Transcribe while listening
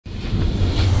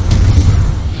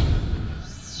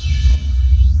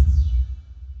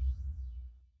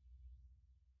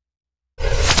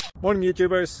Morning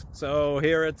YouTubers. So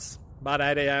here it's about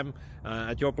 8 a.m.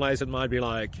 At your place it might be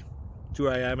like 2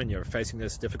 a.m. and you're facing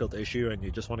this difficult issue and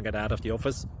you just want to get out of the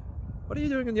office. What are you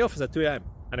doing in the office at 2 a.m.?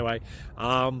 Anyway,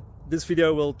 this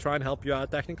video will try and help you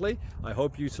out technically. I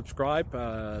hope you subscribe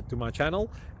to my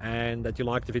channel and that you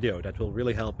like the video. That will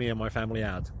really help me and my family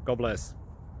out. God bless.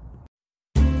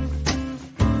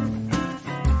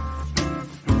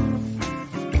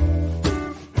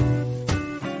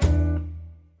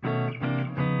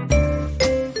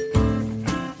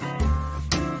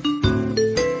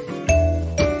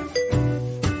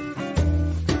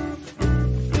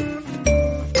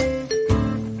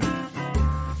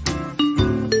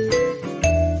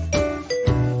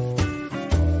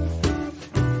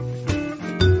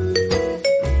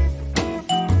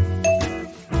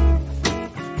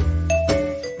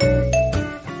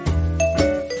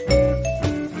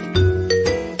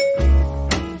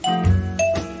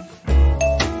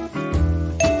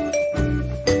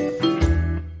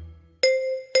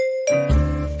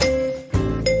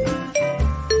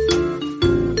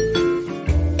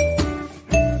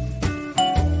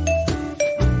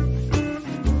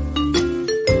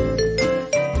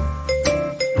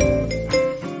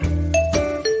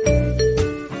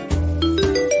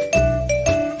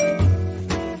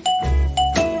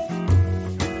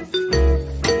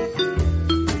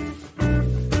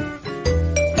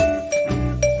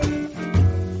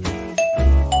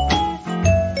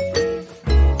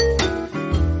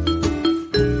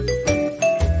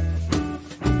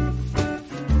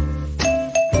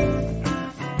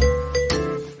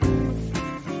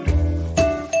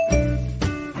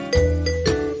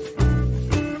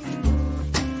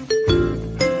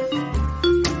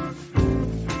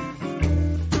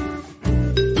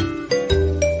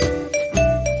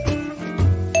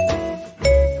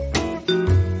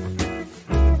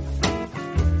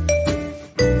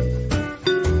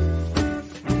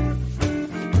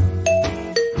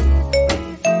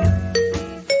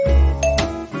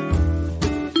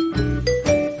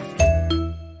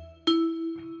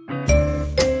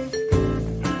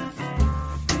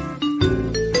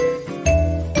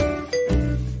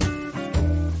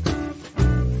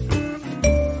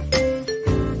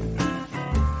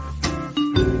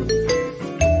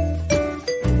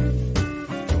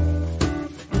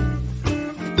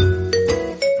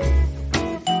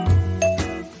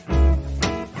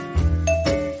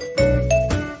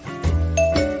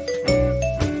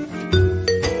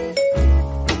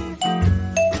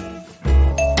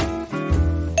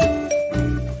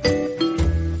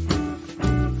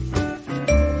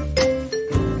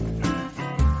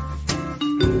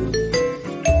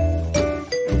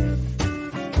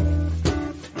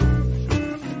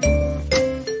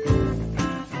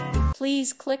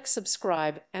 Please click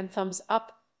subscribe and thumbs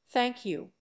up. Thank you.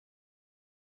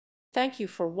 Thank you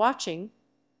for watching.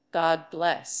 God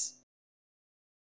bless.